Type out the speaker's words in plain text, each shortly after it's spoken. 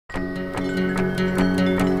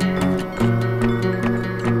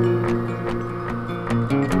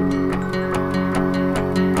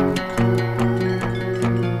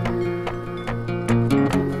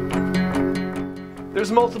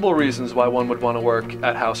multiple reasons why one would want to work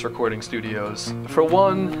at House Recording Studios. For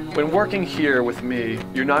one, when working here with me,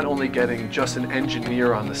 you're not only getting just an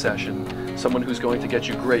engineer on the session, someone who's going to get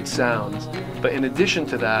you great sounds, but in addition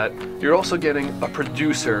to that, you're also getting a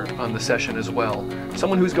producer on the session as well.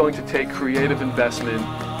 Someone who's going to take creative investment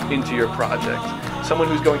into your project. Someone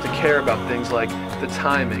who's going to care about things like the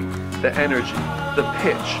timing, the energy, the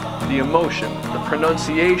pitch, the emotion, the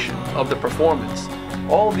pronunciation of the performance.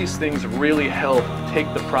 All of these things really help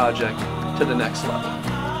take the project to the next level.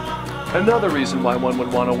 Another reason why one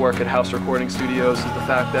would want to work at House Recording Studios is the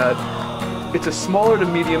fact that it's a smaller to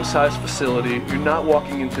medium-sized facility. You're not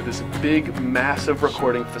walking into this big, massive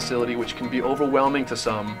recording facility, which can be overwhelming to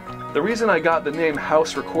some. The reason I got the name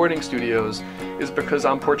House Recording Studios is because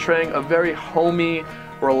I'm portraying a very homey,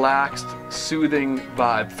 relaxed, soothing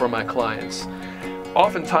vibe for my clients.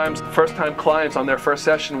 Oftentimes, first-time clients on their first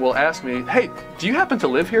session will ask me, "Hey, do you happen to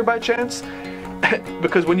live here by chance?"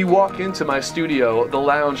 Because when you walk into my studio, the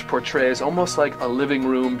lounge portrays almost like a living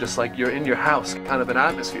room, just like you're in your house, kind of an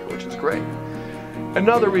atmosphere, which is great.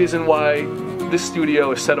 Another reason why this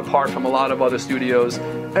studio is set apart from a lot of other studios,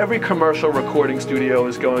 every commercial recording studio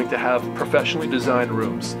is going to have professionally designed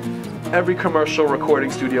rooms. Every commercial recording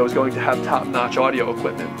studio is going to have top-notch audio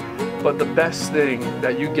equipment. But the best thing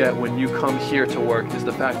that you get when you come here to work is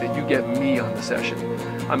the fact that you get me on the session.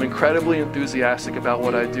 I'm incredibly enthusiastic about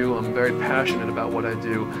what I do. I'm very passionate about what I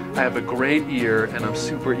do. I have a great ear and I'm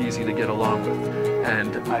super easy to get along with.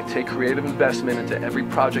 And I take creative investment into every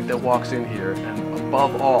project that walks in here. And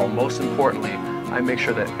above all, most importantly, I make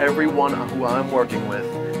sure that everyone who I'm working with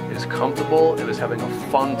is comfortable and is having a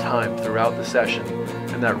fun time throughout the session.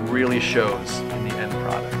 And that really shows in the end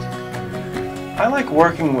product. I like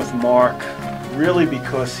working with Mark really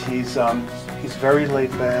because he's very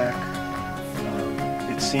laid back.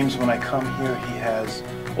 It seems when I come here he has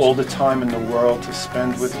all the time in the world to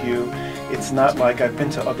spend with you. It's not like I've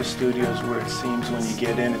been to other studios where it seems when you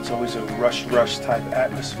get in it's always a rush type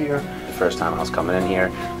atmosphere. The first time I was coming in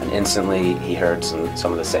here, and instantly he heard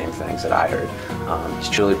some of the same things that I heard. He's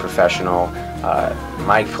truly professional.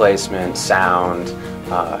 Mic placement, sound,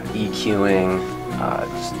 EQing,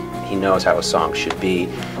 he knows how a song should be.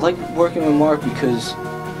 I like working with Mark because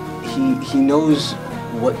he knows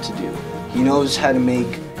what to do. He knows how to make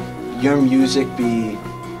your music be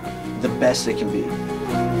the best it can be.